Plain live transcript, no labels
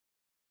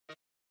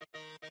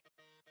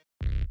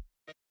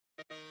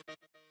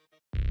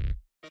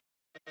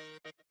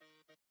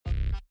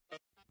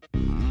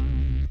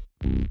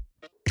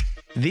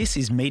This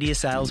is Media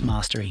Sales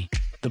Mastery,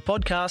 the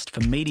podcast for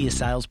media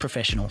sales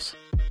professionals.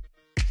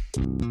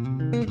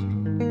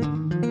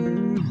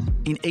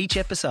 In each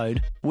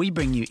episode, we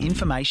bring you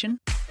information,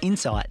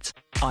 insights,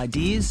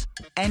 ideas,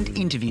 and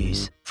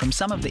interviews from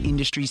some of the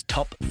industry's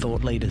top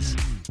thought leaders.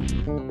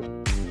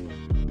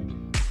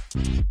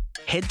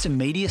 Head to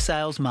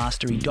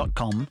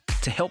mediasalesmastery.com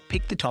to help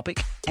pick the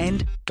topic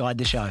and guide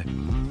the show.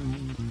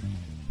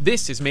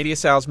 This is Media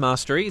Sales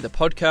Mastery, the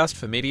podcast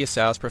for media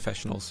sales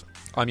professionals.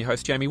 I'm your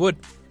host, Jamie Wood.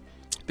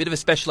 Bit of a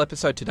special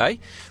episode today.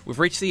 We've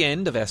reached the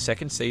end of our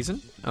second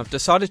season. I've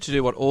decided to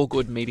do what all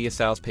good media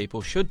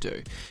salespeople should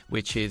do,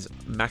 which is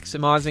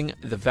maximising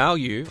the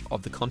value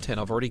of the content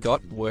I've already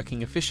got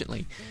working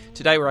efficiently.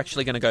 Today we're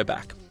actually going to go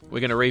back. We're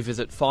going to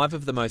revisit 5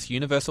 of the most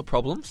universal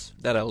problems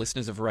that our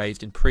listeners have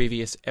raised in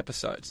previous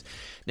episodes.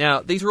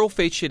 Now, these are all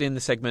featured in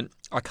the segment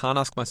I Can't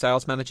Ask My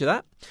Sales Manager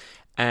That,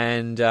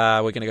 and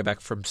we're going to go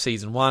back from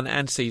Season 1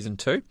 and Season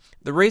 2.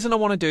 The reason I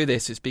want to do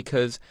this is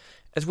because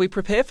as we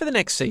prepare for the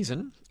next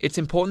season, it's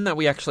important that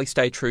we actually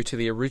stay true to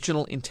the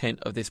original intent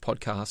of this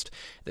podcast,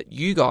 that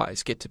you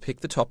guys get to pick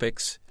the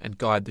topics and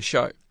guide the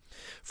show.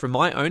 From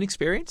my own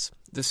experience,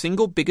 the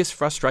single biggest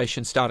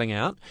frustration starting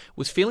out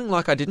was feeling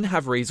like I didn't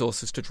have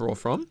resources to draw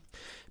from,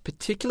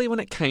 particularly when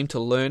it came to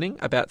learning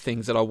about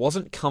things that I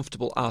wasn't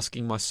comfortable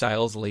asking my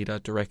sales leader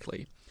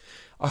directly.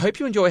 I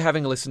hope you enjoy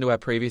having a listen to our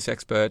previous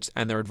experts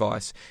and their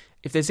advice.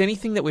 If there's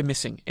anything that we're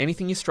missing,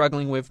 anything you're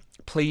struggling with,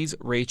 please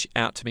reach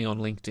out to me on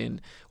LinkedIn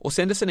or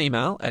send us an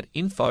email at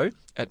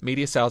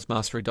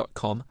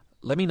info@mediasalesmastery.com.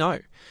 Let me know.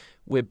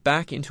 We're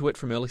back into it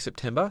from early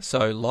September,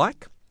 so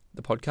like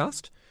the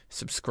podcast,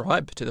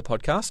 subscribe to the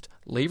podcast,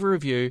 leave a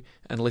review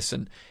and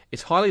listen.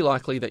 It's highly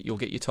likely that you'll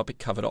get your topic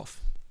covered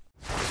off.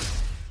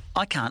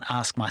 I can't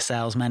ask my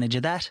sales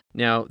manager that.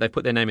 Now, they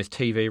put their name as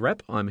TV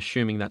Rep. I'm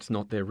assuming that's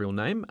not their real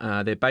name.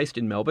 They're based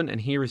in Melbourne,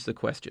 and here is the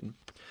question.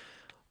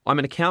 I'm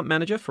an account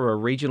manager for a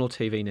regional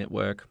TV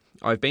network.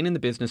 I've been in the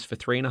business for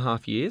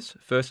 3.5 years,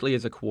 firstly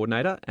as a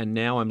coordinator, and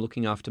now I'm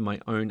looking after my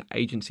own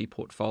agency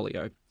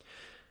portfolio.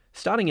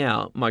 Starting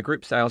out, my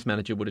group sales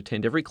manager would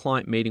attend every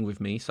client meeting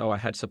with me so I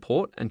had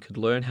support and could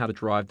learn how to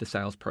drive the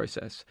sales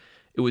process.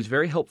 It was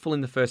very helpful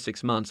in the first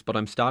 6 months, but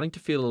I'm starting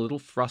to feel a little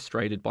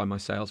frustrated by my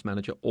sales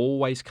manager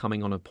always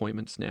coming on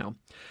appointments now.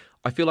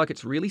 I feel like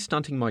it's really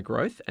stunting my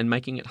growth and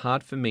making it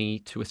hard for me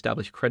to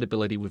establish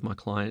credibility with my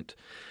client.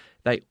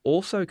 They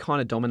also kind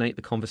of dominate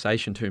the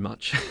conversation too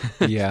much.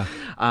 Yeah.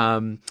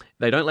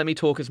 They don't let me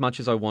talk as much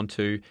as I want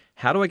to.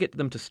 How do I get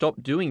them to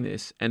stop doing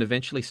this and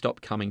eventually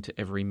stop coming to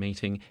every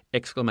meeting?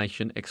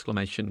 Exclamation,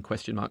 exclamation,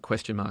 question mark,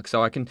 question mark.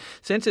 So I can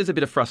sense there's a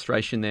bit of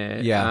frustration there.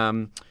 Yeah.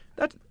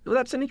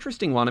 That's an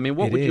interesting one. I mean,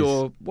 what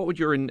would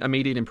your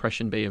immediate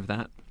impression be of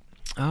that?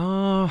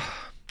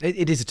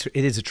 It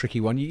is a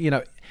tricky one. You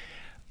know,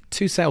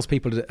 2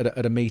 salespeople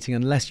at a meeting,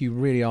 unless you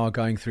really are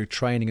going through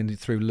training and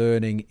through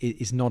learning,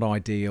 is not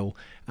ideal.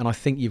 And I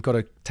think you've got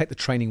to take the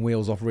training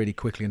wheels off really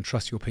quickly and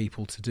trust your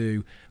people to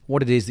do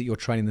what it is that you're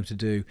training them to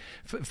do.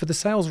 For the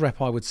sales rep,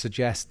 I would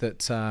suggest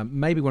that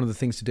maybe one of the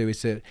things to do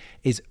is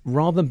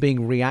rather than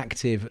being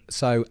reactive,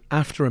 so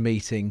after a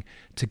meeting,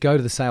 to go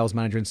to the sales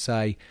manager and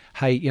say,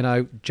 hey, you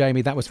know,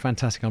 Jamie, that was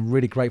fantastic. I'm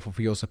really grateful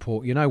for your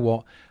support. You know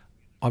what?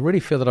 I really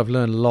feel that I've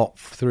learned a lot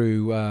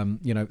through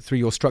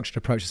your structured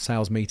approach to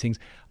sales meetings.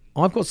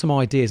 I've got some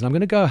ideas and I'm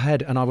going to go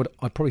ahead and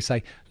I'd probably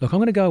say, look, I'm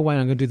going to go away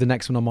and I'm going to do the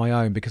next one on my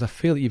own because I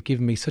feel that you've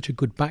given me such a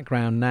good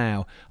background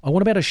now. I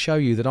want to be able to show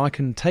you that I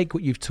can take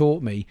what you've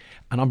taught me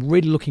and I'm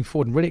really looking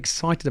forward and really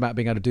excited about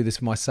being able to do this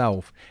for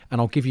myself,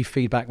 and I'll give you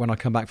feedback when I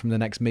come back from the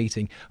next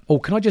meeting. Or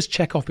can I just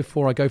check off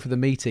before I go for the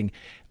meeting?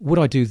 Would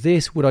I do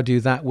this? Would I do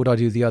that? Would I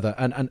do the other?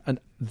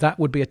 And that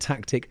would be a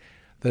tactic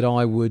that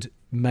I would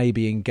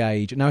maybe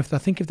engage. Now, if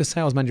the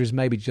sales manager is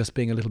maybe just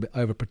being a little bit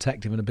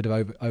overprotective and a bit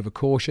of over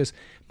cautious,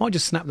 might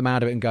just snap them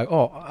out of it and go,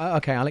 oh,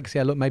 okay, Alex,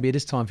 yeah, look, maybe it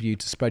is time for you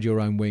to spread your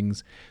own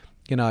wings.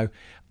 You know,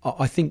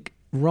 I think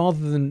rather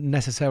than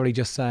necessarily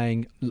just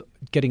saying,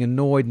 getting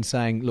annoyed and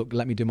saying, look,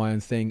 let me do my own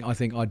thing, I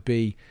think I'd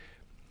be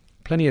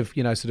plenty of,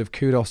 you know, sort of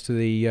kudos to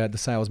the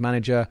sales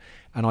manager,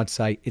 and I'd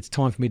say it's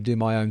time for me to do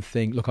my own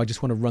thing. Look, I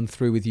just want to run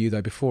through with you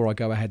though before I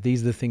go ahead.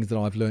 These are the things that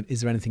I've learned. Is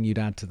there anything you'd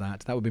add to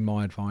that? That would be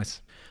my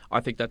advice.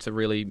 I think that's a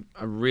really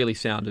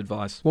sound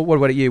advice. What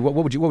about you? What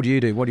would you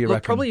do? What do you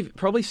reckon?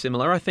 Probably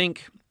similar. I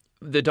think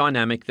the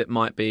dynamic that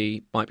might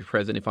be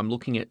present if I'm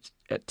looking at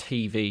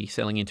TV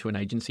selling into an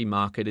agency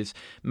market is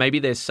maybe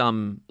there's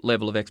some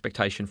level of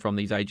expectation from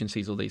these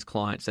agencies or these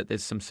clients that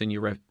there's some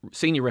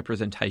senior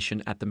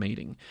representation at the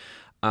meeting.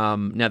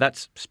 Now,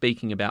 that's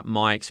speaking about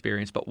my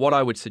experience, but what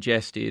I would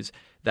suggest is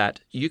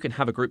that you can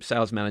have a group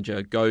sales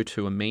manager go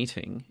to a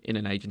meeting in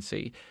an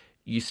agency.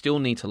 You still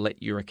need to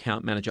let your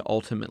account manager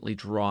ultimately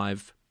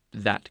drive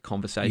that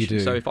conversation.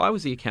 So if I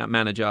was the account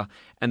manager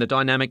and the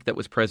dynamic that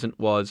was present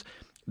was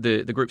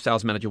the group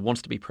sales manager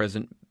wants to be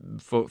present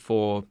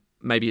for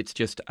maybe it's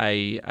just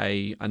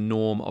a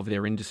norm of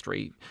their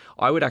industry,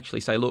 I would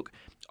actually say, look,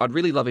 I'd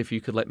really love if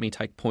you could let me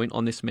take point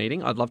on this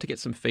meeting. I'd love to get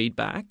some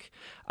feedback,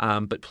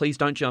 but please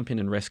don't jump in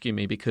and rescue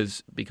me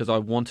because I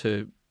want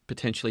to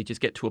potentially just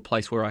get to a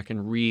place where I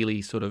can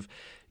really sort of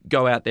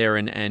go out there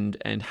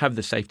and have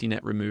the safety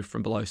net removed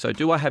from below. So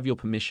do I have your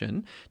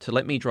permission to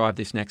let me drive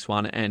this next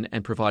one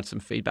and provide some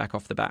feedback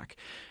off the back?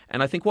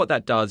 And I think what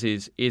that does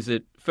is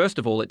it, first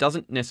of all, it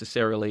doesn't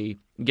necessarily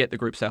get the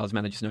group sales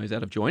manager's nose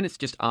out of joint. It's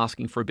just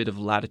asking for a bit of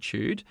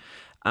latitude.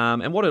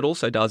 And what it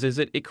also does is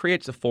it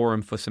creates a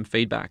forum for some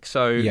feedback.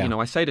 So,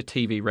 I say to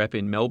TV Rep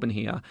in Melbourne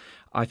here,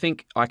 I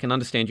think I can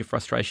understand your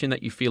frustration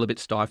that you feel a bit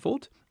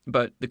stifled,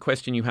 but the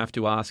question you have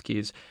to ask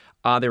is,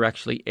 are there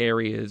actually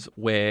areas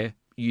where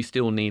you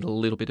still need a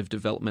little bit of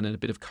development and a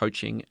bit of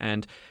coaching,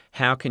 and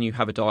how can you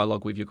have a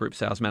dialogue with your group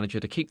sales manager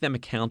to keep them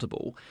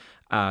accountable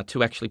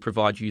to actually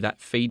provide you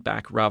that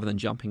feedback rather than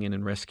jumping in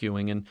and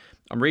rescuing? And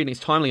it's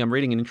timely, I'm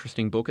reading an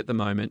interesting book at the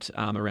moment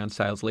around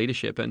sales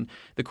leadership, and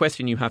the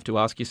question you have to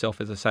ask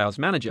yourself as a sales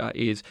manager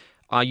is,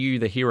 are you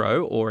the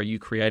hero or are you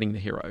creating the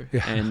hero?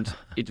 Yeah. And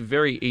it's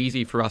very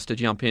easy for us to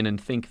jump in and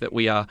think that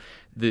we are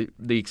the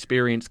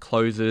experienced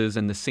closers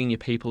and the senior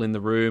people in the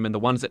room and the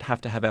ones that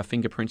have to have our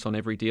fingerprints on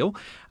every deal.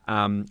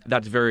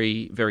 That's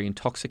very, very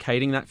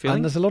intoxicating, that feeling.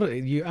 And there's a lot of,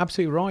 you're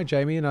absolutely right,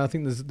 Jamie. And I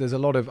think there's a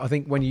lot of, I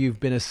think when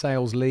you've been a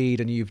sales lead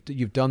and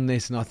you've done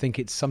this, and I think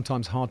it's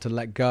sometimes hard to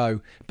let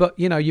go. But,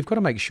 you've got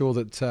to make sure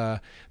that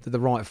the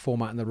right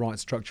format and the right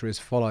structure is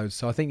followed.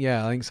 So I think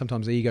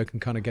sometimes ego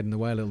can kind of get in the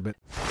way a little bit.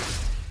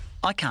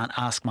 I can't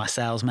ask my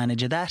sales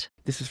manager that.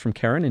 This is from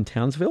Karen in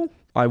Townsville.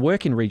 I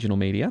work in regional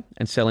media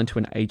and sell into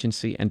an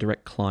agency and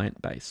direct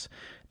client base.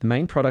 The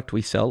main product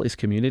we sell is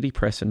community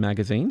press and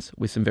magazines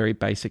with some very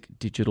basic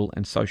digital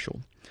and social.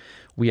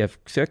 We have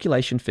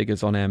circulation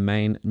figures on our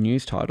main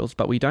news titles,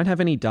 but we don't have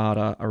any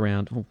data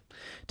around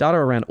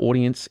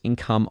audience,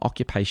 income,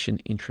 occupation,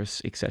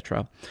 interests,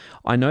 etc.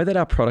 I know that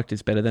our product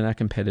is better than our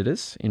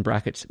competitors, in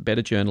brackets,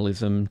 better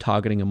journalism,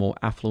 targeting a more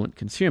affluent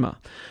consumer.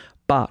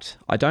 But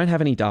I don't have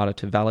any data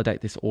to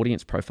validate this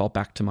audience profile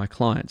back to my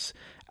clients.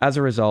 As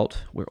a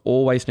result, we're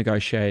always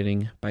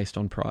negotiating based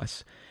on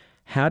price.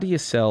 How do you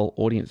sell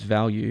audience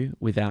value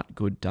without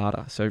good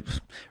data? So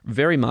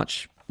very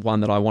much one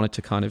that I wanted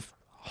to kind of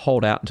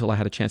hold out until I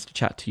had a chance to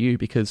chat to you,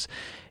 because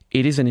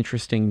it is an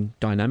interesting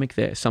dynamic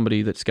there.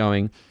 Somebody that's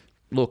going,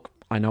 look,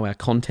 I know our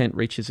content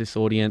reaches this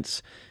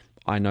audience.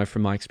 I know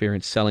from my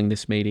experience selling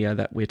this media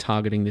that we're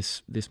targeting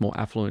this more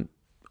affluent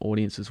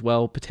audience as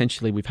well.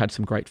 Potentially we've had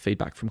some great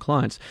feedback from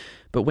clients.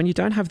 But when you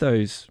don't have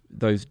those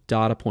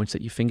data points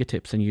at your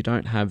fingertips and you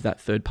don't have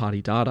that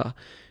third-party data,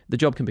 the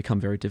job can become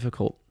very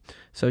difficult.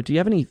 So do you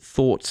have any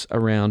thoughts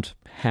around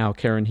how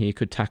Karen here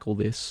could tackle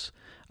this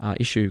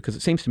issue? Because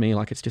it seems to me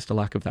like it's just a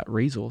lack of that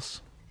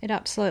resource. It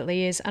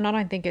absolutely is. And I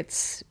don't think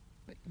it's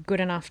good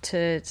enough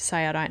to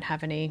say I don't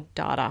have any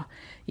data.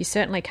 You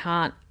certainly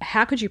can't.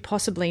 How could you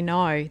possibly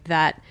know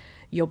that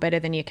you're better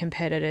than your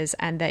competitors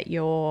and that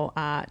you're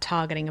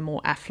targeting a more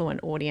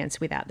affluent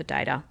audience without the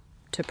data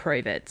to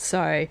prove it?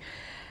 So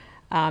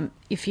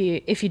if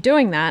you're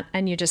doing that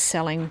and you're just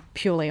selling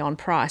purely on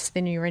price,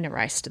 then you're in a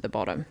race to the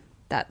bottom.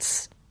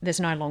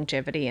 There's no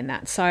longevity in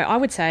that. So I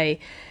would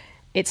say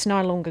it's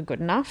no longer good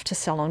enough to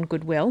sell on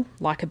goodwill,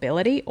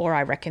 likability, or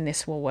I reckon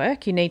this will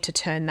work. You need to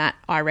turn that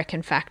I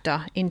reckon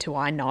factor into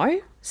I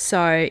know.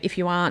 So if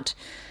you aren't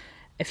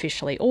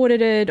officially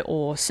audited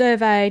or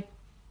surveyed,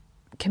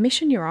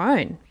 commission your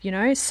own,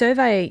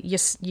 survey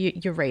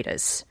your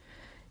readers.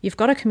 You've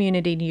got a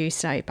community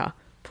newspaper,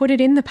 put it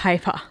in the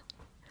paper.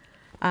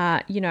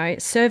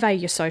 Survey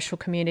your social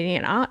community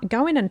and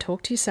go in and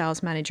talk to your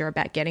sales manager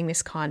about getting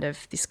this kind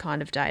of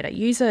data.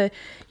 Use a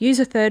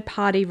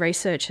third-party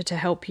researcher to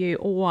help you,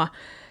 or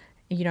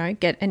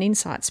get an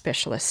insight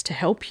specialist to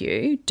help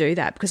you do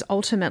that, because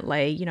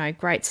ultimately,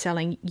 great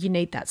selling, you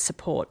need that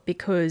support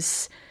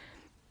because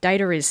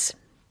data is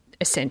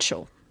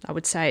essential. I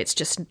would say it's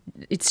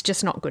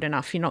just not good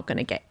enough. You're not going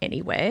to get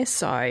anywhere.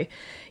 So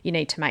you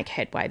need to make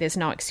headway. There's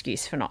no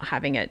excuse for not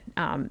having it.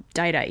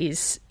 Data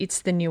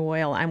it's the new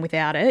oil, and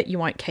without it, you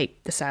won't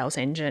keep the sales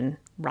engine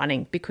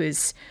running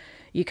because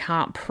you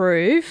can't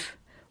prove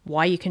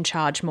why you can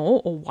charge more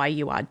or why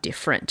you are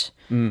different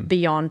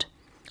beyond,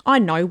 I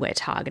know we're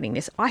targeting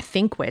this. I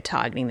think we're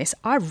targeting this.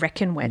 I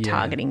reckon we're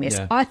targeting this.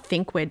 I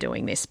think we're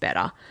doing this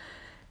better.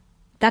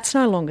 That's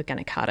no longer going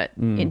to cut it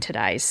in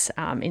today's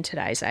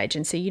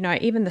agency.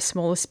 Even the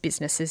smallest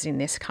businesses in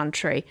this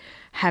country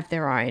have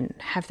their own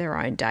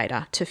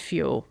data to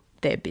fuel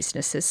their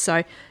businesses.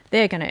 So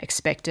they're going to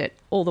expect it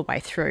all the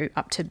way through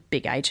up to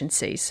big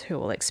agencies who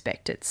will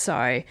expect it.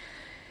 So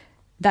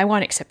they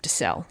won't accept to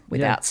sell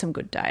without some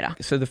good data.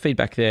 So the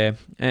feedback there,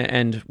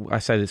 and I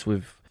say this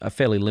with a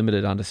fairly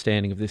limited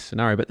understanding of this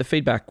scenario, but the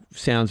feedback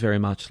sounds very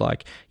much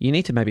like you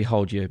need to maybe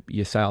hold your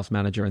sales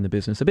manager in the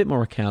business a bit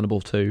more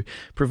accountable to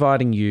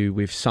providing you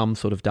with some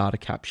sort of data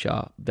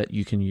capture that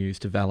you can use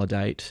to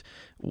validate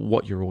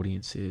what your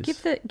audience is.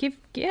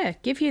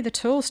 Give you the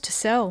tools to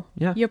sell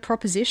your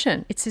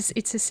proposition. It's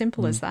as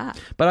simple as that.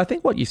 But I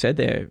think what you said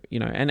there,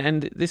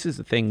 and this is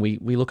the thing,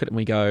 we look at it and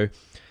we go,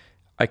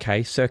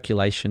 okay,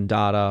 circulation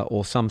data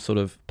or some sort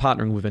of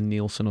partnering with a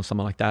Nielsen or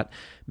something like that,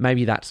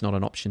 maybe that's not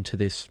an option to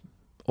this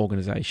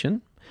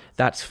organisation.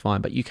 that's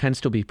fine. But you can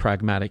still be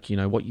pragmatic. You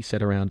know, what you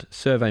said around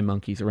Survey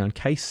Monkeys, around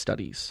case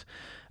studies,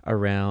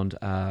 around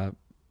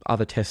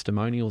other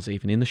testimonials,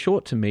 even in the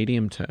short to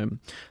medium term,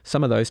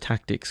 some of those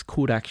tactics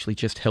could actually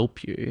just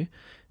help you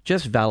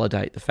just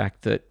validate the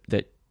fact that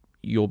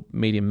your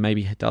medium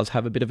maybe does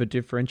have a bit of a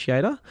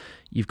differentiator.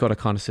 You've got to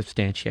kind of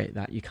substantiate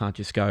that. You can't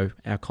just go,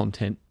 our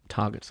content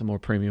targets a more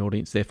premium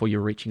audience, therefore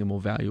you're reaching a more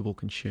valuable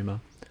consumer.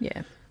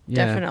 Yeah,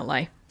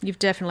 definitely. You've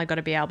definitely got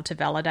to be able to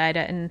validate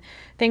it. And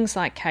things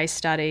like case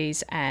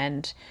studies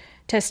and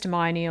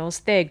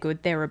testimonials, they're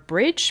good. They're a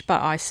bridge,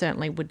 but I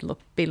certainly would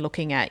be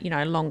looking at,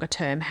 longer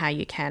term, how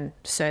you can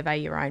survey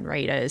your own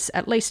readers,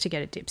 at least to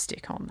get a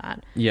dipstick on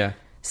that. Yeah.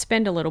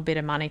 Spend a little bit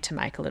of money to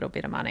make a little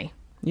bit of money.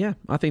 Yeah,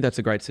 I think that's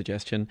a great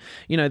suggestion.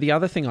 The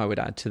other thing I would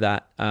add to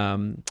that,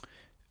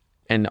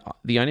 and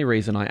the only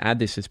reason I add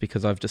this is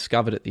because I've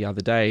discovered it the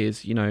other day,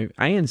 is,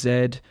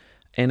 ANZ,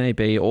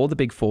 NAB, all the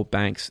big four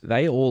banks,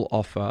 they all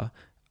offer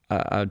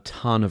a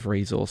ton of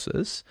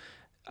resources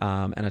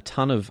and a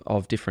ton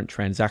of different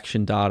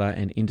transaction data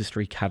and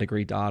industry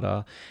category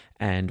data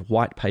and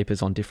white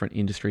papers on different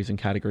industries and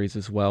categories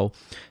as well.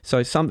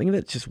 So something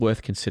that's just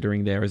worth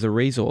considering there as a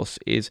resource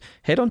is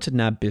head on to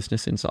NAB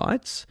Business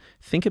Insights,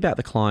 think about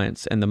the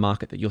clients and the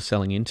market that you're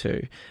selling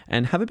into,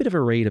 and have a bit of a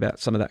read about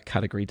some of that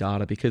category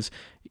data, because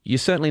you're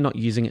certainly not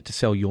using it to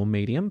sell your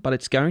medium, but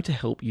it's going to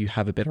help you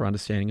have a better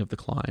understanding of the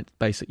client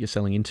base that you're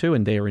selling into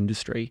and their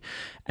industry.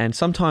 And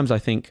sometimes I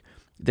think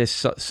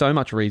there's so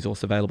much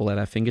resource available at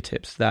our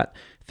fingertips that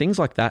things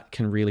like that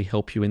can really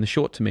help you in the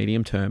short to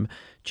medium term.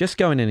 Just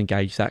go in and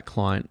engage that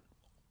client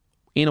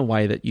in a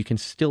way that you can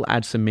still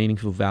add some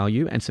meaningful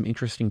value and some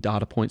interesting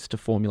data points to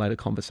formulate a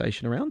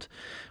conversation around.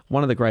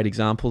 One of the great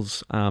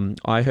examples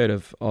I heard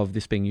of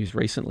this being used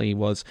recently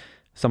was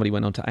somebody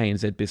went on to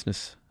ANZ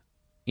Business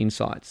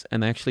Insights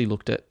and they actually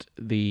looked at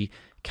the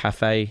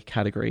cafe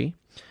category.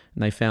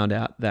 And they found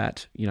out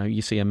that,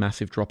 you see a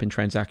massive drop in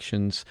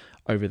transactions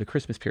over the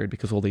Christmas period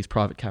because all these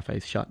private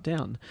cafes shut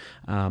down.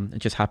 It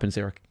just happens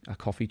they're a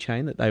coffee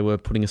chain that they were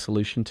putting a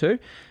solution to,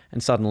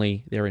 and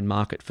suddenly they're in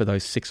market for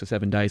those 6 or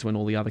 7 days when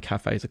all the other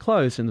cafes are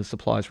closed and the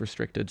supply is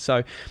restricted.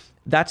 So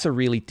that's a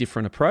really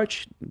different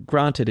approach.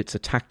 Granted, it's a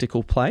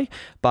tactical play,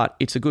 but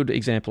it's a good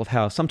example of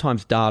how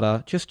sometimes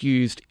data just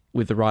used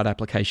with the right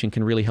application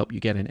can really help you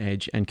get an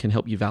edge and can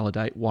help you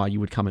validate why you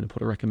would come in and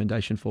put a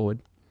recommendation forward.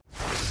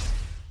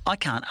 I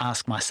can't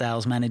ask my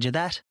sales manager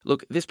that.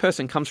 Look, this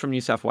person comes from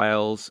New South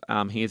Wales.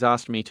 He has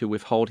asked me to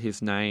withhold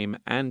his name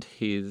and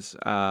his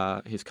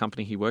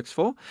company he works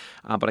for,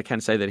 but I can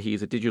say that he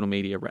is a digital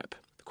media rep.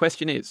 The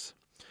question is,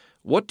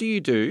 what do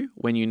you do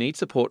when you need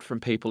support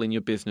from people in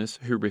your business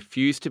who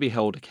refuse to be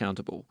held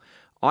accountable?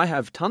 I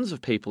have tons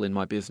of people in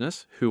my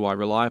business who I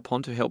rely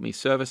upon to help me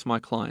service my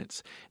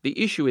clients. The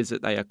issue is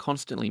that they are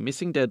constantly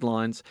missing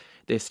deadlines.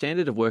 Their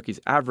standard of work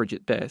is average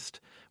at best.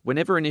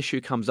 Whenever an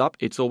issue comes up,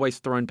 it's always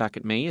thrown back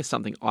at me as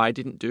something I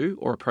didn't do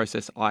or a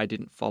process I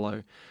didn't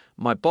follow.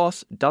 My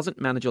boss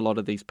doesn't manage a lot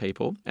of these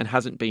people and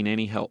hasn't been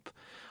any help.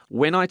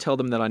 When I tell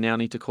them that I now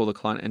need to call the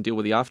client and deal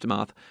with the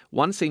aftermath,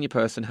 one senior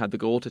person had the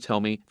gall to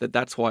tell me that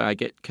that's why I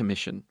get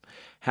commission.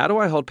 How do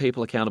I hold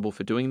people accountable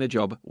for doing their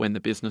job when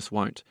the business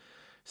won't?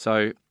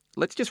 So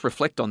let's just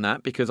reflect on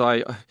that, because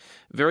I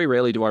very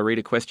rarely do I read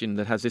a question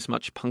that has this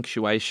much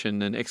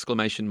punctuation and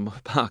exclamation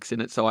marks in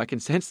it, so I can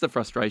sense the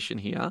frustration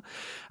here.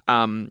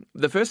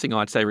 The first thing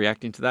I'd say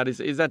reacting to that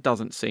is that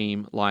doesn't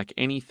seem like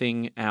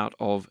anything out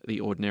of the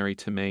ordinary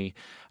to me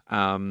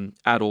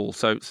at all.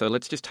 So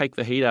let's just take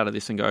the heat out of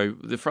this and go,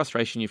 the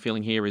frustration you're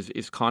feeling here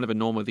is kind of a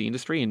norm of the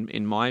industry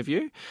in my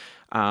view.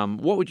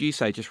 What would you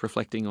say, just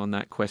reflecting on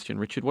that question,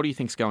 Richard? What do you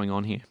think's going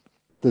on here?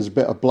 There's a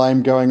bit of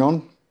blame going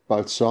on,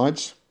 both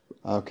sides.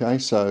 Okay,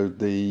 so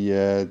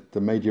the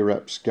media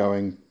reps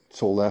going,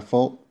 it's all their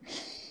fault.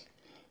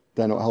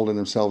 They're not holding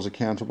themselves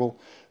accountable.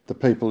 The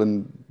people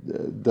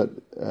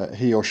that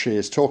he or she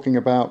is talking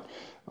about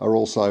are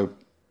also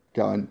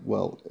going,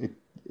 well,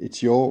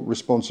 it's your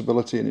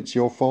responsibility and it's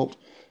your fault.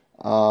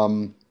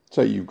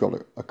 So you've got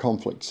a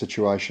conflict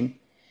situation.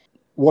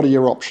 What are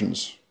your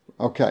options?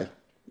 Okay,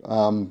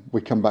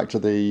 we come back to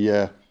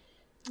the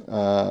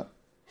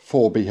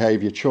 4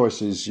 behaviour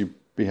choices. You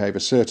behave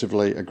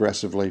assertively,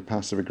 aggressively,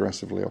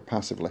 passive-aggressively, or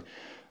passively.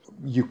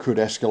 You could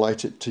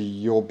escalate it to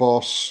your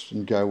boss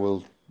and go,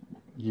 well,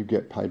 you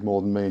get paid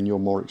more than me and you're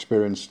more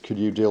experienced. Could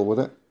you deal with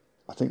it?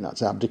 I think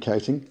that's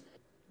abdicating.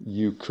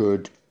 You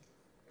could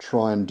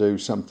try and do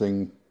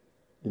something,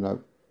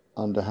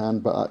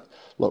 underhand. But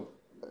look,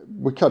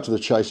 we cut to the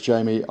chase,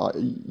 Jamie.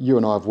 You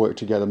and I have worked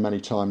together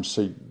many times,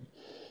 so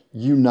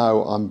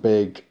I'm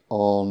big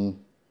on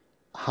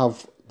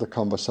have the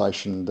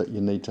conversation that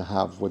you need to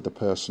have with the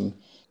person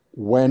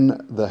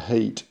when the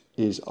heat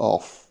is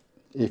off,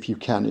 if you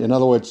can. In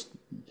other words,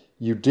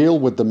 you deal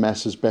with the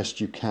mess as best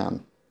you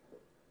can.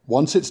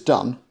 Once it's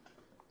done,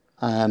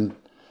 and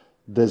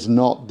there's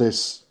not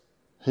this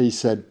he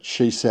said,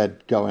 she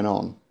said going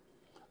on,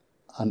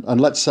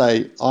 and let's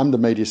say I'm the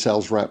media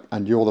sales rep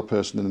and you're the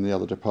person in the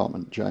other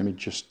department, Jamie,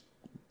 just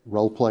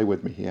role play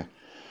with me here.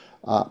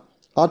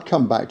 I'd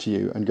come back to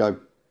you and go,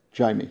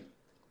 Jamie,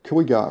 can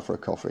we go out for a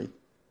coffee?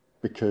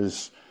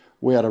 Because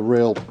we had a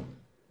real,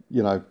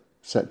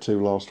 set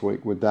to last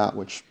week with that,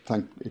 which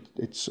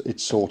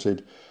it's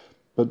sorted.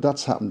 But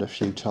that's happened a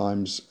few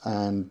times,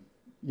 and,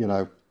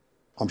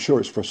 I'm sure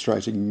it's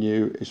frustrating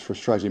you, it's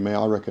frustrating me.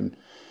 I reckon,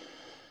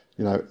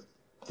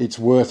 it's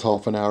worth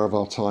half an hour of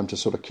our time to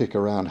sort of kick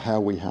around how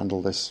we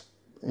handle this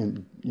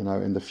in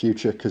the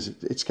future, because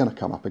it's going to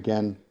come up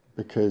again,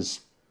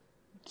 because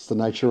it's the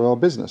nature of our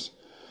business.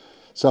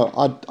 So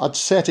I'd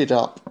set it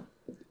up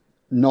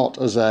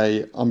not as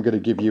I'm going to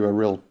give you a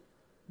real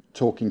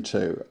talking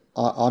to.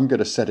 I'm going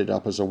to set it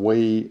up as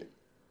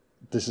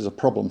this is a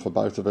problem for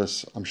both of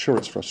us. I'm sure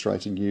it's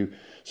frustrating you.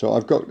 So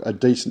I've got a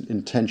decent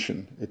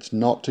intention. It's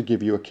not to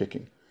give you a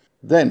kicking.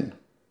 Then,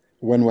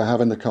 when we're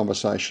having the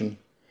conversation,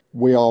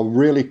 we are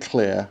really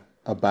clear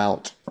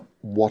about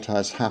what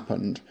has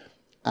happened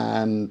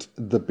and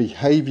the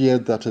behavior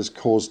that has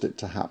caused it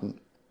to happen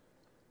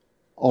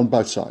on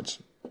both sides.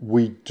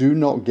 We do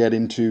not get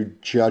into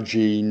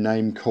judgy,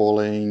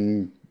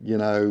 name-calling,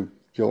 you're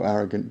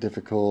arrogant,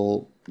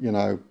 difficult,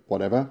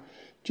 whatever.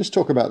 Just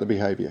talk about the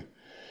behavior.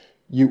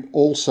 You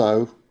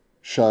also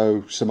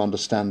show some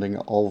understanding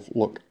of,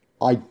 look,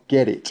 I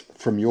get it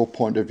from your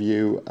point of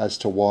view as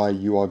to why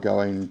you are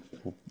going,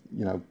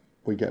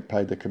 we get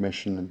paid the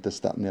commission and this,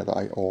 that, and the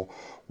other, or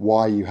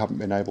why you haven't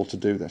been able to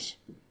do this.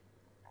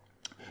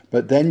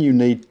 But then you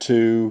need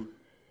to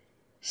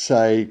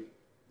say,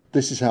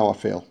 this is how I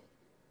feel.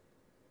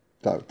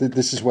 So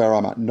this is where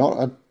I'm at.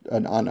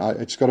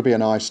 It's got to be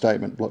an I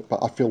statement. Look, but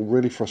I feel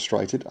really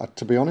frustrated.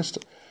 To be honest,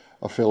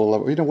 I feel,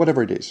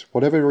 whatever it is,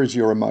 whatever is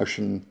your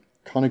emotion,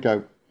 kind of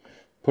go,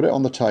 put it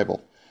on the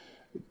table.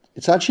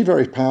 It's actually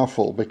very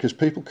powerful because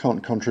people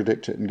can't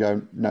contradict it and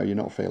go, no, you're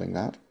not feeling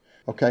that.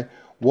 Okay.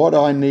 What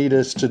I need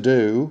us to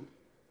do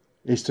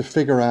is to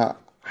figure out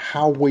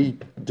how we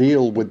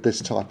deal with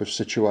this type of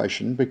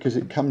situation, because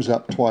it comes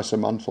up twice a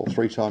month or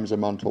 3 times a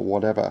month or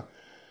whatever,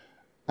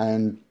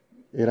 and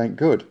it ain't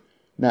good.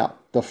 Now,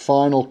 the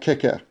final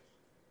kicker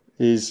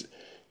is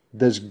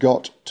there's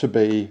got to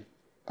be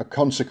a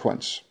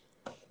consequence.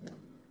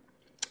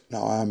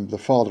 Now, I'm the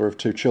father of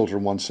 2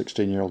 children, one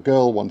 16-year-old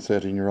girl, one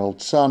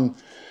 13-year-old son,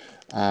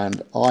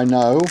 and I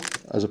know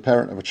as a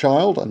parent of a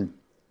child, and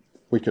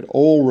we could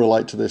all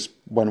relate to this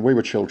when we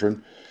were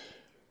children,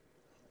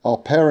 our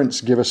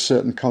parents give us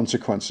certain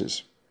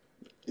consequences.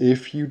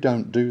 If you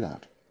don't do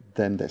that,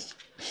 then this.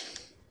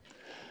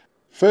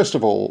 First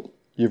of all,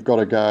 you've got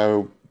to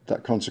go,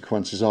 that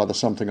consequence is either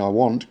something I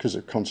want, because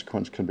a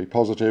consequence can be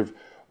positive,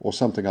 or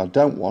something I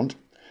don't want,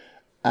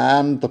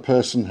 and the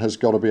person has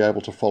got to be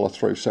able to follow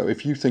through. So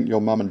if you think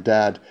your mum and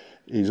dad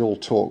is all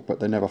talk, but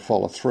they never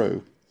follow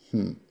through,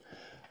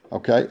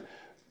 okay.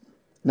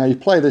 Now you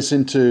play this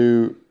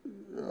into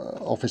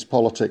office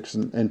politics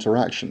and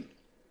interaction.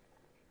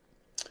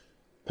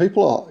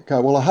 People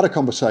go, well, I had a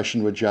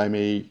conversation with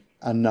Jamie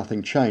and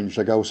nothing changed.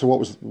 I go, so what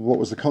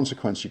was the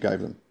consequence you gave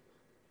them?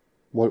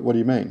 What do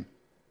you mean?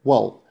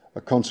 Well,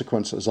 a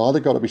consequence has either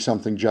got to be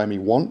something Jamie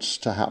wants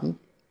to happen.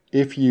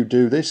 If you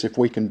do this, if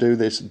we can do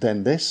this,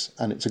 then this,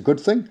 and it's a good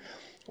thing.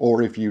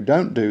 Or if you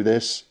don't do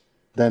this,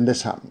 then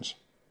this happens,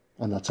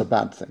 and that's a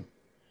bad thing.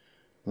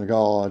 And they go,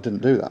 oh, I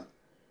didn't do that.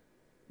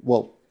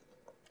 Well,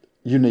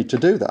 you need to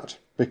do that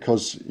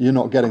because you're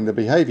not getting the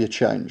behavior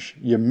change.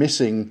 You're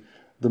missing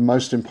the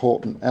most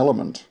important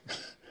element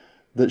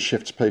that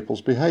shifts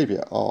people's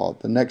behavior. Oh,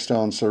 the next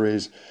answer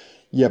is,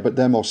 yeah, but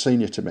they're more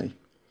senior to me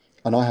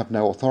and I have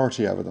no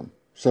authority over them.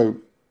 So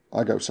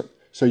I go,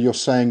 so you're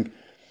saying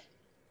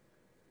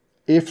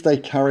if they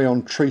carry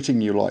on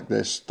treating you like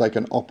this, they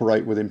can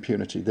operate with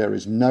impunity. There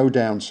is no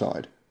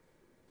downside.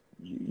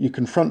 You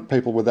confront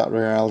people with that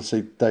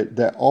reality,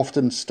 they're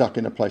often stuck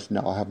in a place,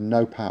 no, I have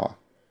no power.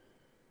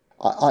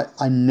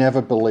 I never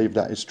believe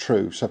that is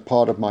true. So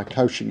part of my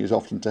coaching is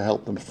often to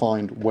help them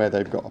find where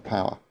they've got a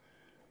power,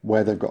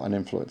 where they've got an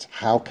influence.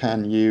 How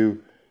can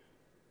you,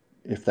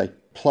 if they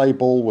play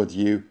ball with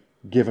you,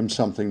 give them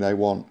something they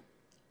want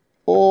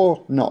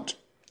or not?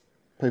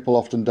 People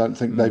often don't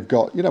think they've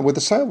got, with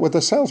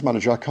the sales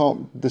manager, I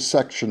can't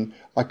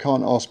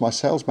ask my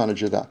sales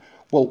manager that.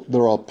 Well,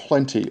 there are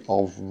plenty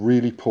of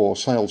really poor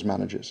sales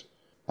managers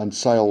and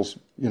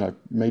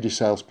media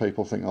sales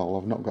people think, oh,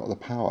 I've not got the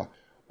power.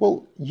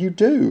 Well, you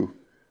do,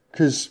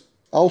 because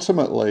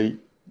ultimately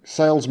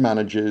sales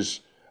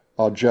managers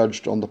are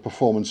judged on the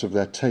performance of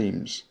their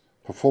teams.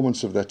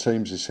 Performance of their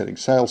teams is hitting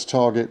sales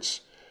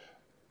targets,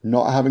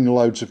 not having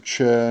loads of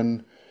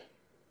churn,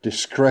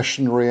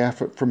 discretionary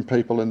effort from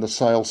people in the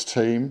sales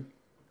team.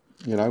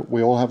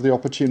 We all have the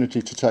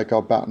opportunity to take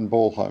our bat and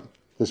ball home.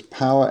 There's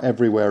power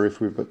everywhere if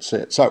we but see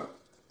it. So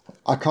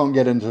I can't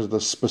get into the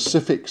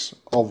specifics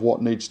of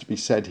what needs to be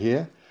said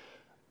here.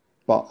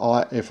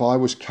 But if I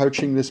was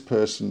coaching this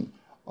person,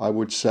 I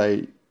would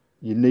say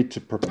you need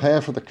to prepare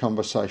for the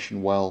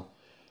conversation well.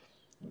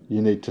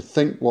 You need to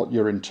think what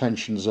your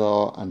intentions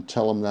are and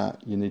tell them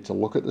that. You need to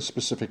look at the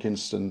specific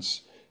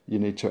instance. You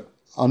need to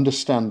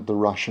understand the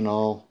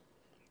rationale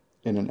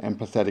in an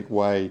empathetic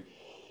way.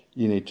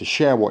 You need to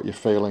share what you're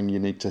feeling. You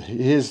need to,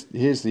 here's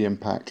the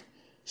impact.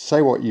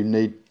 say what you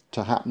need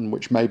to happen,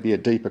 which may be a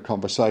deeper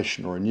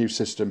conversation or a new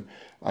system,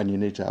 and you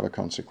need to have a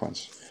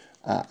consequence.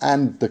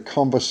 And the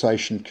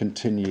conversation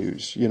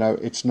continues. You know,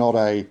 it's not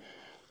a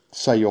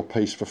say your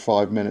piece for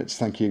 5 minutes,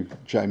 thank you,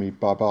 Jamie,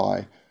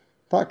 bye-bye.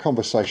 That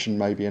conversation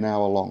may be an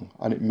hour long,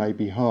 and it may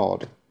be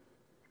hard.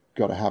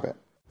 Got to have it.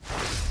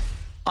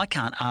 I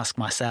can't ask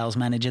my sales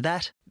manager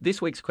that.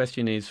 This week's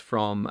question is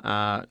from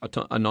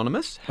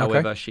Anonymous.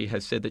 However, She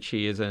has said that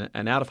she is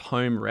an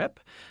out-of-home rep,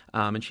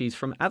 and she's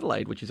from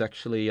Adelaide, which is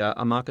actually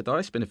a market that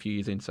I spent a few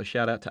years in. So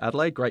shout out to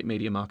Adelaide, great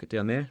media market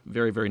down there.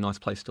 Very, very nice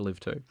place to live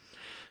too.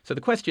 So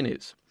the question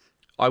is,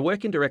 I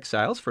work in direct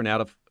sales for an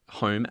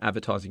out-of-home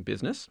advertising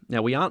business.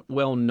 Now, we aren't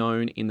well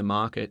known in the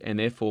market, and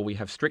therefore we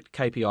have strict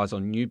KPIs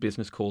on new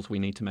business calls we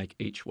need to make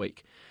each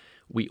week.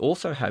 We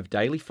also have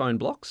daily phone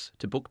blocks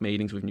to book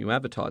meetings with new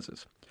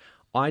advertisers.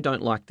 I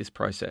don't like this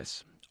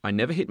process. I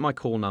never hit my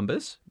call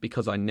numbers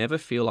because I never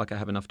feel like I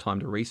have enough time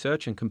to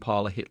research and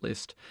compile a hit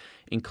list,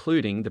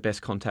 including the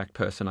best contact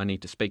person I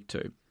need to speak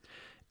to.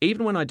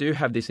 Even when I do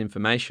have this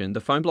information,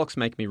 the phone blocks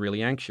make me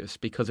really anxious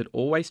because it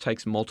always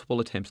takes multiple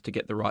attempts to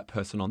get the right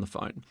person on the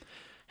phone.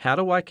 How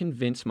do I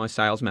convince my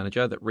sales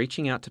manager that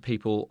reaching out to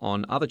people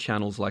on other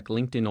channels like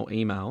LinkedIn or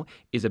email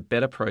is a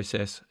better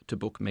process to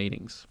book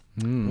meetings?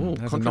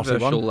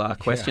 Controversial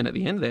question at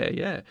the end there,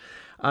 yeah.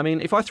 I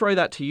mean, if I throw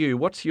that to you,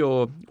 what's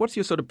your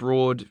sort of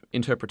broad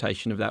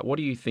interpretation of that? What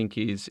do you think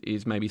is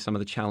maybe some of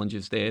the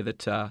challenges there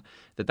that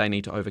they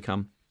need to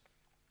overcome?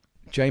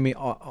 Jamie,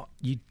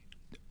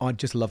 I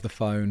just love the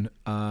phone.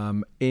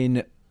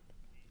 In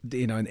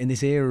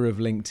this era of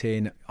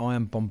LinkedIn, I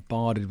am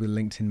bombarded with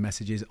LinkedIn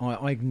messages.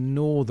 I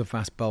ignore the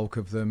vast bulk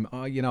of them.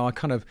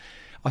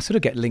 I sort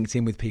of get linked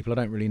in with people. I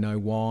don't really know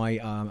why.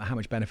 How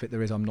much benefit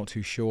there is, I'm not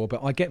too sure.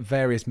 But I get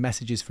various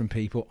messages from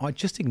people. I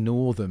just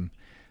ignore them.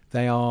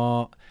 They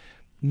are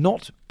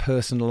not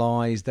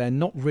personalised. They're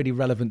not really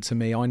relevant to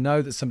me. I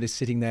know that somebody's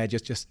sitting there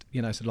just sort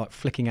of like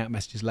flicking out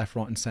messages left,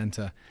 right, and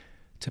centre.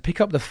 To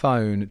pick up the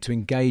phone, to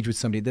engage with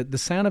somebody, the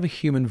sound of a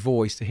human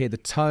voice, to hear the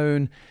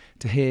tone,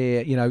 to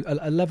hear,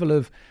 a level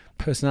of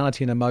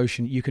personality and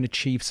emotion, you can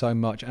achieve so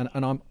much. And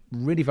I'm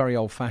really very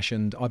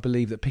old-fashioned. I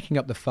believe that picking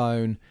up the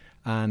phone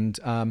and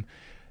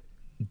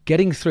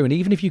getting through, and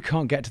even if you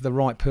can't get to the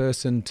right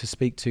person to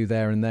speak to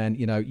there and then,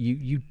 you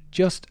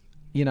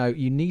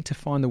need to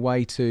find the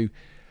way to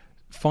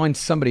find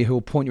somebody who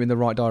will point you in the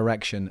right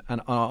direction.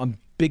 And I'm a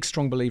big,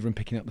 strong believer in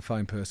picking up the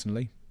phone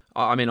personally.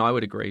 I mean, I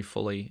would agree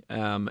fully.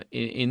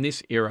 In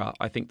this era,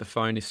 I think the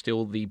phone is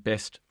still the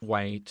best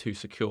way to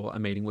secure a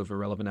meeting with a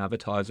relevant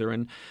advertiser.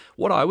 And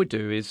what I would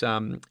do is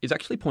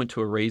actually point to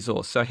a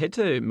resource. So head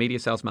to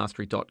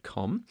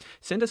mediasalesmastery.com,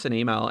 send us an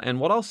email, and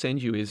what I'll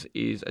send you is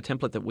a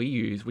template that we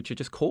use, which are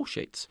just call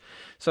sheets.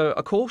 So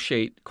a call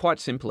sheet,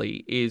 quite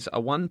simply, is a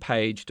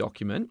one-page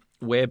document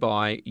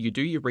whereby you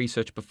do your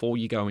research before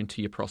you go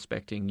into your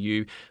prospecting.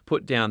 You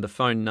put down the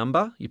phone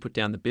number, you put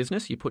down the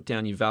business, you put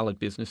down your valid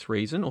business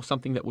reason or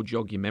something that will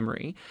jog your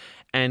memory,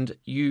 and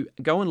you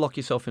go and lock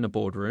yourself in a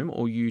boardroom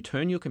or you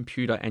turn your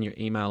computer and your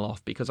email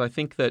off, because I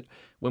think that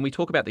when we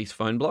talk about these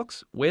phone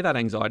blocks, where that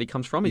anxiety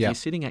comes from is you're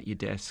sitting at your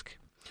desk.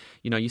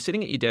 You're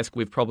sitting at your desk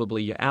with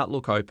probably your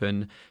Outlook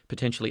open,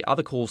 potentially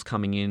other calls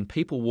coming in,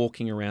 people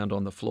walking around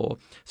on the floor.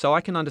 So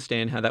I can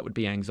understand how that would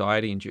be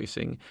anxiety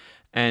inducing.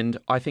 And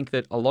I think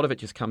that a lot of it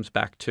just comes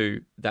back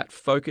to that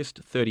focused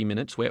 30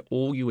 minutes where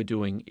all you are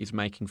doing is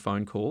making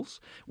phone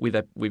calls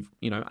with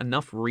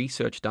enough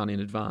research done in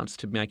advance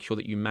to make sure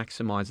that you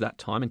maximize that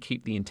time and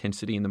keep the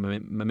intensity and the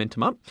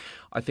momentum up.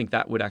 I think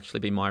that would actually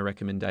be my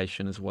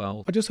recommendation as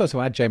well. I just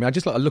also add, Jamie, I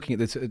just like looking at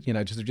this,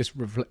 just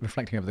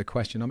reflecting over the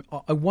question.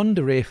 I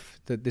wonder if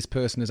that this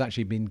person has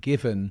actually been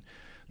given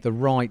the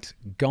right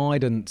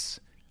guidance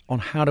on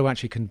how to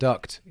actually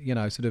conduct,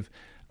 sort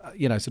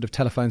of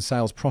telephone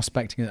sales,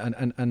 prospecting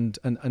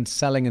and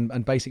selling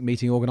and basic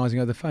meeting organising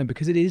over the phone,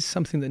 because it is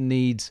something that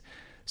needs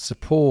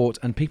support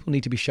and people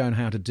need to be shown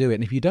how to do it.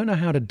 And if you don't know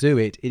how to do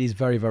it, it is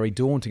very, very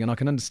daunting. And I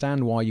can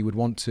understand why you would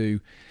want to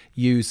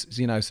use,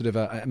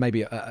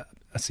 maybe a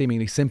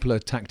seemingly simpler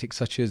tactic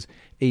such as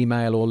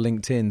email or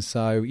LinkedIn.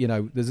 So,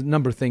 there's a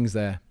number of things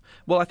there.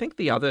 Well, I think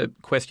the other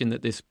question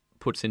that this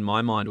puts in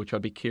my mind, which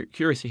I'd be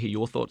curious to hear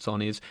your thoughts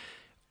on, is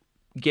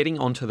getting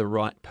onto the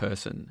right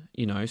person.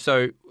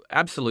 So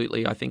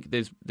absolutely, I think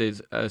there's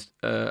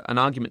an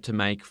argument to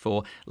make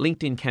for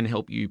LinkedIn can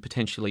help you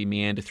potentially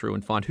meander through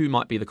and find who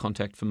might be the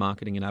contact for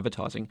marketing and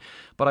advertising.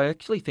 But I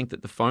actually think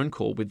that the phone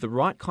call with the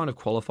right kind of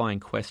qualifying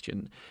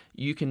question,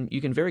 you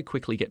can very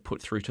quickly get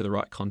put through to the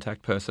right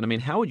contact person. I mean,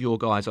 how would your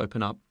guys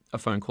open up a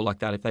phone call like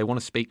that if they want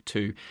to speak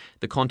to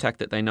the contact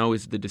that they know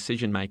is the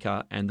decision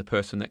maker and the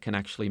person that can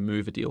actually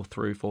move a deal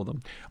through for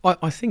them?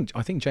 I think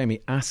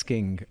Jamie,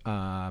 asking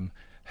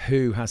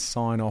who has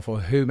sign-off or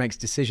who makes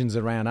decisions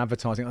around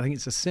advertising, I think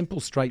it's a simple,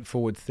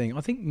 straightforward thing.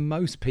 I think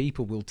most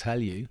people will tell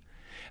you.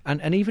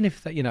 And even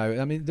if that,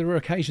 there are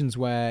occasions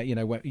where,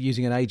 where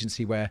using an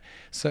agency where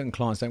certain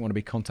clients don't want to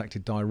be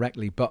contacted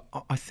directly. But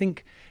I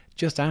think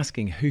just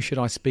asking, who should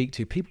I speak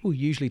to? People will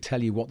usually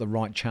tell you what the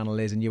right channel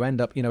is, and you end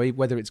up,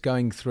 whether it's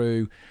going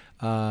through,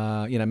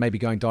 maybe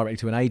going directly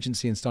to an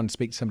agency and starting to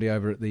speak to somebody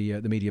over at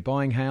the media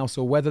buying house,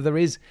 or whether there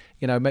is,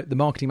 the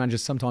marketing manager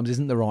sometimes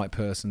isn't the right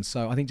person.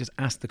 So I think just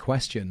ask the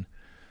question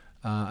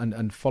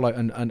and follow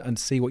and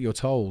see what you're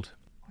told.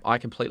 I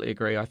completely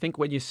agree. I think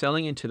when you're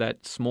selling into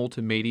that small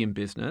to medium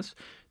business,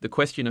 the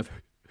question of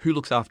who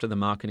looks after the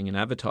marketing and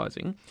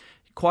advertising,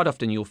 quite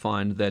often you'll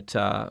find that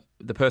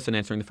the person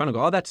answering the phone will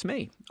go, "Oh, that's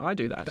me. I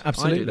do that."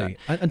 Absolutely. I do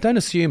that. And don't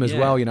assume as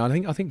well.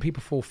 I think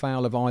people fall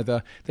foul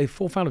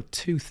of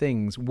two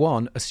things.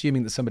 One,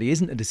 assuming that somebody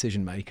isn't a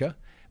decision maker,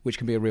 which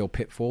can be a real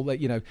pitfall.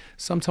 That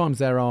sometimes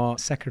there are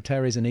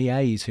secretaries and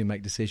EAs who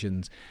make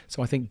decisions.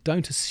 So I think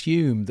don't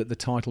assume that the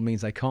title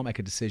means they can't make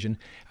a decision,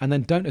 and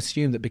then don't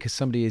assume that because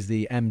somebody is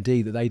the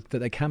MD that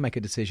they can make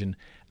a decision.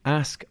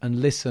 Ask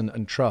and listen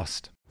and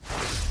trust.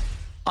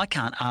 I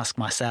can't ask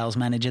my sales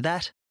manager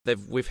that.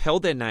 We've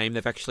held their name.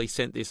 They've actually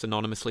sent this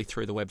anonymously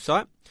through the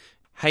website.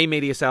 Hey,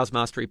 Media Sales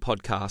Mastery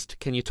podcast.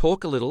 Can you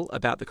talk a little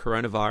about the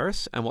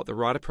coronavirus and what the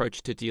right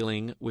approach to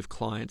dealing with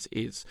clients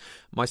is?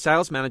 My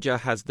sales manager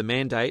has the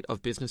mandate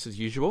of business as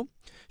usual.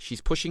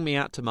 She's pushing me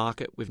out to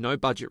market with no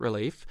budget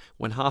relief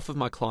when half of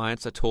my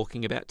clients are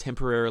talking about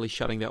temporarily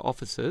shutting their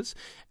offices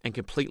and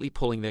completely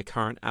pulling their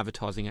current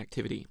advertising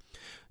activity.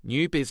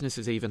 New business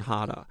is even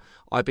harder.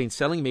 I've been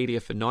selling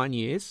media for 9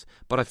 years,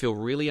 but I feel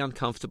really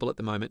uncomfortable at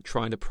the moment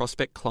trying to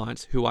prospect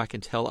clients who I can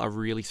tell are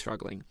really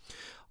struggling.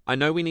 I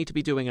know we need to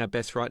be doing our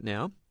best right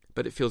now,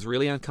 but it feels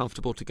really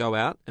uncomfortable to go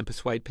out and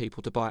persuade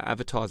people to buy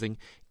advertising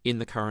in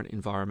the current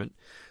environment.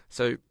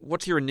 So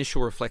what's your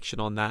initial reflection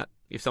on that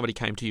if somebody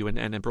came to you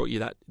and brought you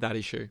that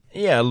issue?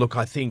 Yeah, look,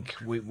 I think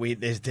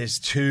there's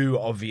two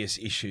obvious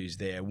issues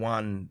there.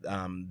 One,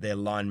 their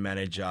line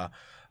manager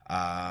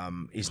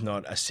is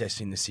not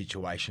assessing the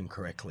situation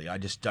correctly. I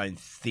just don't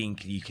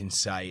think you can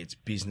say it's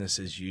business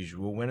as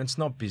usual when it's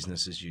not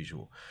business as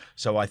usual.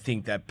 So I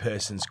think that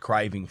person's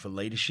craving for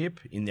leadership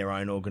in their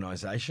own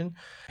organisation.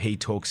 He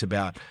talks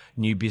about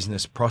new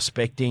business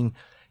prospecting.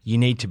 You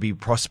need to be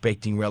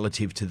prospecting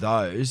relative to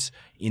those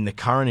in the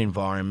current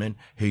environment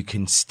who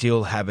can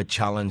still have a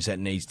challenge that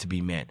needs to be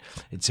met.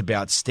 It's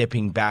about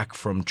stepping back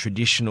from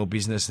traditional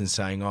business and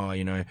saying,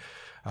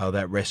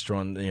 that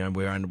restaurant,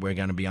 we're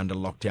going to be under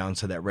lockdown,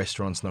 so that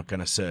restaurant's not going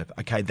to serve.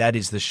 Okay, that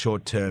is the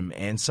short-term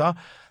answer.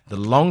 The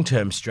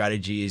long-term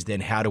strategy is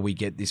then how do we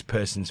get this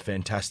person's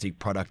fantastic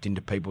product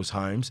into people's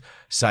homes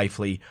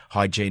safely,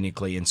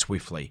 hygienically, and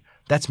swiftly?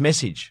 That's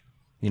message.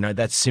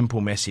 That's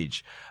simple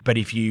message. But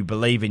if you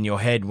believe in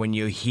your head when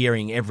you're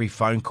hearing every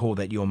phone call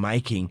that you're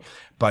making,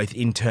 both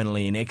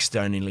internally and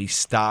externally,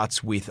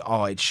 starts with,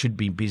 it should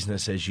be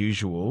business as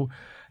usual,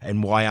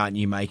 and why aren't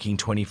you making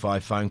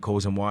 25 phone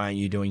calls and why aren't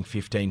you doing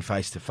 15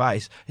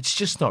 face-to-face? It's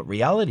just not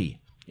reality.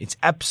 It's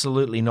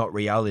absolutely not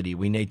reality.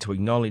 We need to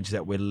acknowledge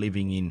that we're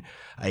living in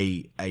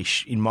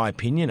in my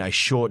opinion, a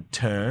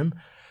short-term,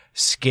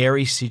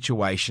 scary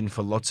situation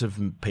for lots of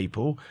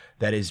people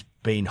that has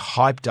been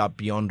hyped up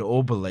beyond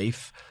all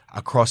belief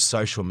across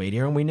social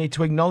media, and we need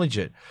to acknowledge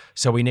it.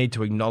 So we need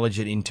to acknowledge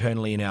it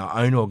internally in our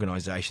own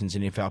organisations,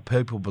 and if our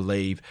people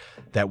believe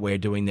that we're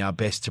doing our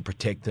best to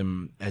protect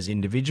them as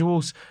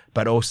individuals,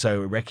 but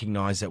also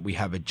recognise that we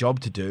have a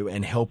job to do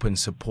and help and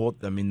support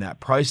them in that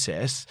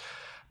process,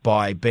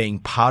 by being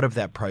part of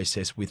that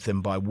process with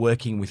them, by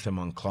working with them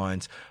on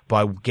clients,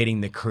 by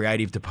getting the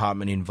creative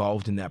department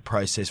involved in that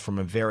process from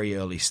a very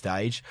early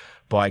stage,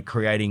 by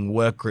creating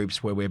work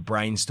groups where we're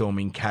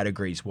brainstorming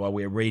categories, while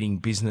we're reading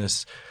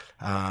business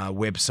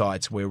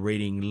websites, we're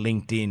reading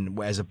LinkedIn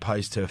as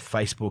opposed to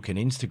Facebook and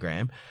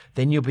Instagram,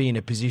 then you'll be in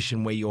a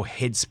position where your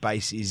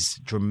headspace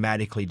is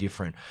dramatically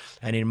different.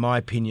 And in my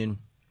opinion,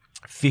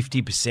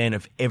 50%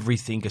 of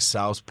everything a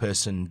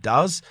salesperson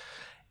does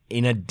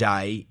in a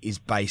day is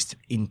based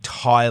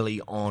entirely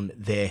on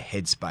their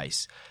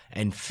headspace.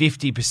 And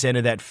 50%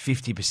 of that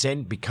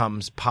 50%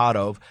 becomes part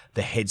of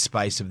the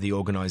headspace of the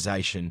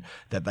organization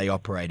that they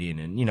operate in.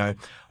 And,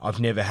 I've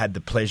never had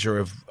the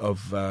pleasure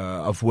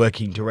of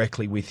working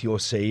directly with your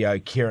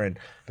CEO, Kieran,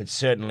 but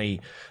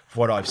certainly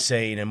what I've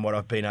seen and what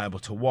I've been able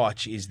to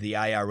watch is the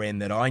ARN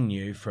that I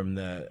knew from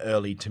the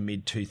early to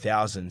mid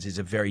 2000s is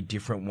a very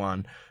different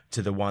one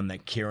to the one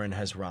that Kieran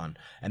has run.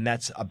 And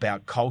that's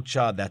about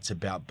culture, that's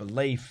about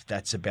belief,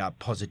 that's about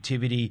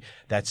positivity,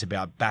 that's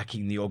about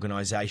backing the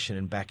organization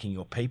and backing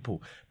your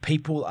people.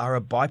 People are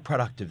a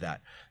byproduct of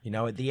that.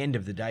 At the end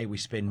of the day, we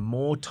spend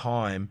more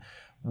time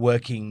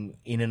working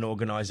in an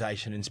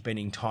organization and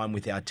spending time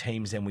with our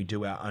teams than we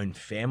do our own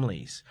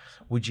families.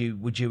 Would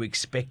you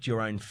expect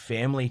your own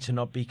family to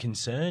not be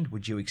concerned?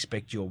 Would you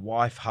expect your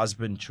wife,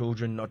 husband,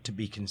 children not to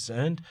be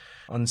concerned?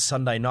 On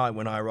Sunday night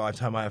when I arrived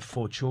home, I have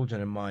 4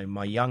 children, and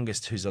my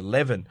youngest, who's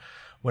 11,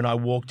 when I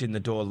walked in the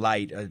door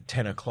late at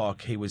 10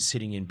 o'clock, he was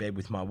sitting in bed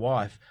with my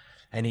wife,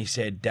 and he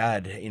said,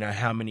 "Dad,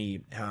 how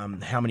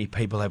many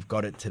people have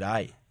got it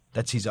today?"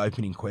 That's his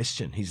opening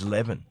question. He's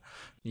 11.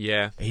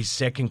 Yeah. His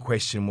second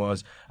question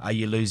was, are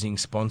you losing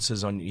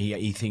sponsors on...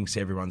 He thinks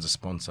everyone's a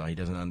sponsor. He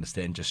doesn't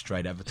understand just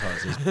straight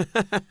advertisers.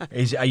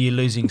 Are you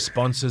losing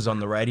sponsors on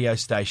the radio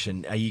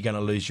station? Are you going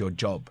to lose your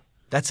job?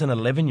 That's an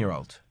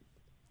 11-year-old,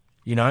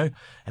 you know?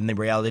 And the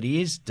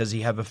reality is, does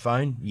he have a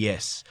phone?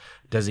 Yes.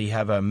 Does he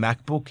have a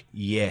MacBook?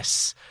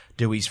 Yes.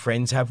 Do his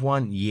friends have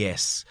one?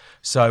 Yes.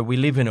 So we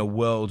live in a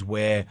world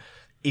where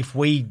if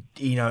my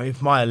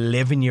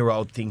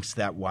 11-year-old thinks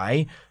that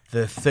way,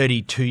 the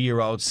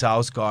 32-year-old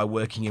sales guy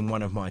working in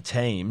one of my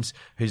teams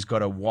who's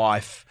got a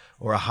wife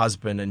or a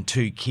husband and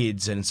 2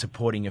 kids and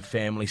supporting a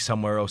family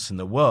somewhere else in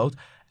the world,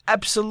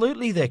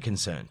 absolutely they're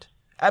concerned.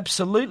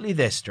 Absolutely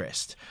they're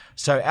stressed.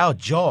 So our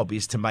job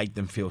is to make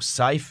them feel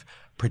safe,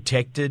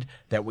 protected,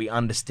 that we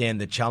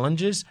understand the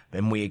challenges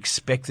and we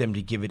expect them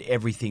to give it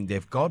everything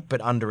they've got,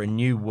 but under a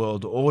new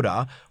world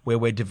order where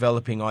we're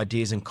developing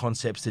ideas and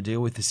concepts to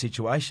deal with the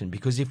situation.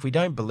 Because if we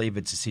don't believe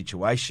it's a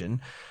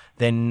situation,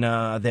 then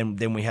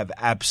we have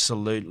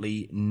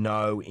absolutely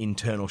no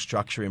internal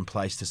structure in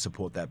place to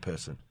support that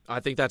person. I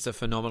think that's a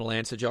phenomenal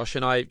answer, Josh.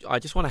 And I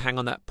just want to hang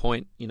on that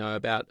point,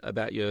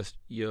 about your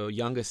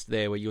youngest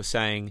there, where you're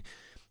saying,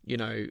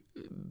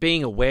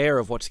 being aware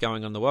of what's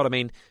going on in the world. I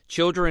mean,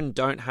 children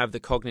don't have the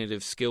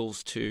cognitive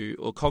skills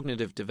or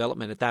cognitive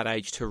development at that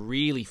age to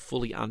really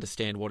fully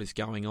understand what is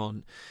going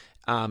on.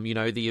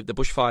 The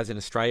bushfires in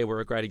Australia were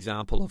a great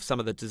example of some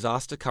of the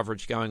disaster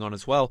coverage going on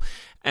as well.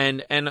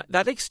 And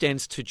that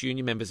extends to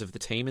junior members of the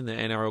team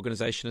in our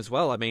organisation as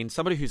well. I mean,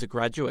 somebody who's a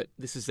graduate,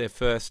 this is their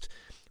first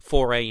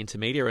foray into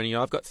media. And,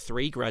 I've got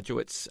 3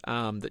 graduates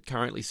that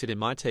currently sit in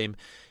my team.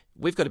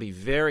 We've got to be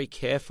very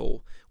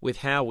careful with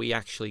how we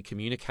actually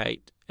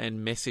communicate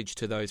and message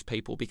to those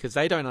people, because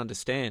they don't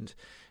understand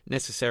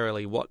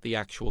necessarily what the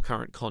actual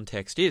current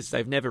context is.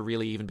 They've never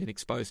really even been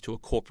exposed to a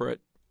corporate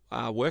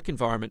work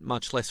environment,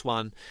 much less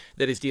one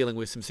that is dealing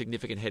with some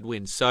significant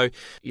headwinds. So,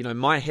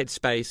 my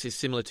headspace is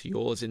similar to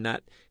yours in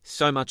that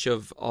so much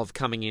of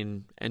coming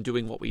in and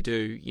doing what we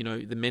do,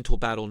 the mental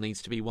battle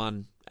needs to be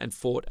won and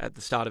fought at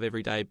the start of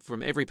every day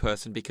from every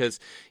person, because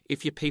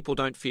if your people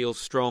don't feel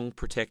strong,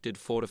 protected,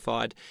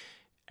 fortified,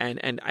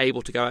 and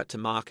able to go out to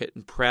market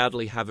and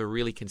proudly have a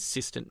really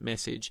consistent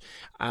message,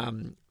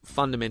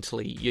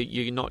 fundamentally,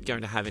 you're not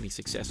going to have any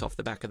success off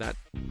the back of that.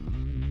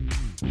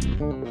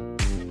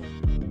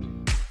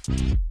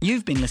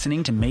 You've been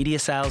listening to Media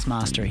Sales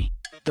Mastery,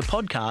 the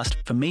podcast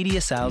for media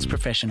sales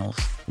professionals.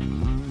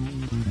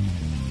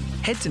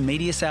 Head to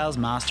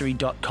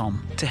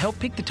MediaSalesMastery.com to help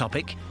pick the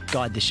topic,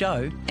 guide the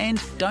show,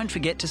 and don't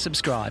forget to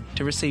subscribe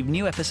to receive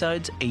new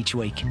episodes each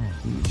week.